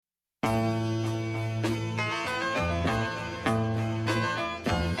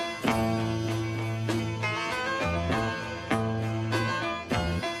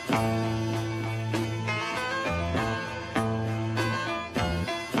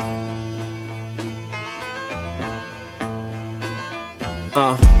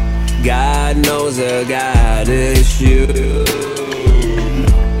God knows I got issues.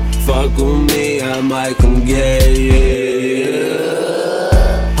 Fuck with me, I might come get you.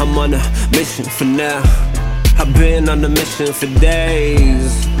 I'm on a mission for now. I've been on a mission for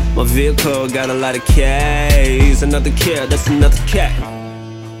days. My vehicle got a lot of K's. Another kill, that's another cat.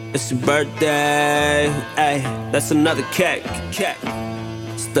 It's your birthday, ayy, that's another cake.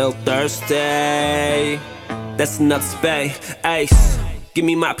 Still thirsty, that's another spade. Ace, give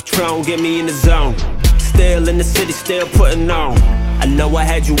me my Patron, get me in the zone. Still in the city, still putting on. I know I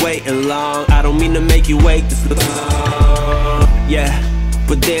had you waiting long. I don't mean to make you wait this long. Yeah,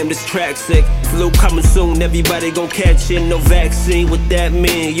 but damn, this track sick. Flu coming soon, everybody gon' catch it. No vaccine, what that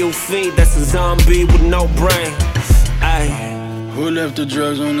mean? You fiend, that's a zombie with no brain. Ayy. Who left the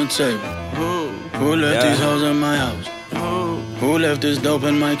drugs on the table? Who left these hoes in my house? Who left this dope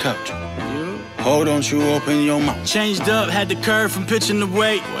in my couch? Hold don't you open your mouth. Changed up, had the curve from pitching the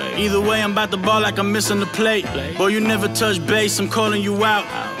weight. Either way, I'm about to ball like I'm missing the plate. Boy, you never touch base, I'm calling you out.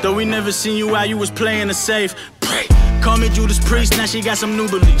 Though we never seen you out, you was playing it safe. Pray. Call me Judas Priest, now she got some new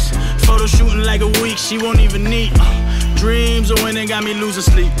beliefs. Photo shooting like a week, she won't even need. Dreams of winning got me losing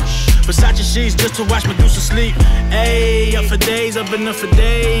sleep. Versace sheets just to watch Medusa sleep. Ayy, up for days, up enough for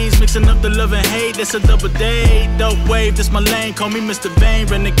days. Mixing up the love and hate, that's a double date. Dope wave, that's my lane, call me Mr. Vain.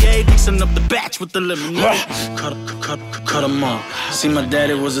 Renegade, mixing up the batch with the lemonade. Cut them off. See, my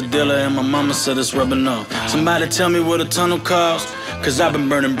daddy was a dealer and my mama said it's rubbing off. Somebody tell me what a tunnel costs, cause I've been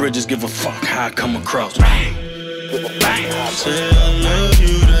burning bridges, give a fuck how I come across. Bang. Say I love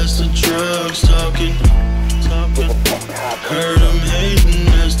you, that's the drugs talking. Heard them hating,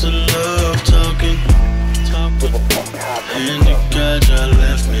 that's the love talking. And the God, y'all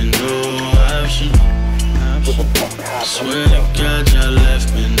left me no option. Swear to God, y'all left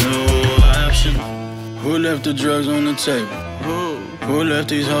me no option. Who left the drugs on the table? Who left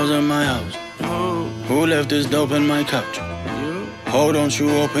these hoes in my house? Who left this dope in my couch? Hold don't you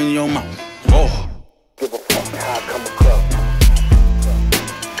open your mouth. Oh. Give a fuck how I come across.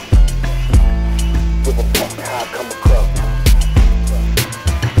 Give a fuck how I come across.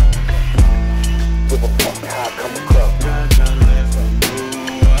 Give a fuck how I come across.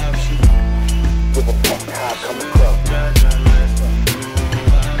 Give a fuck how I come across.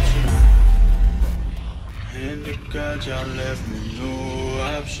 And the God, y'all left me no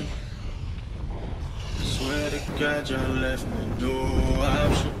option. Swear to God, y'all left me no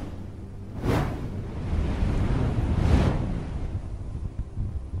option.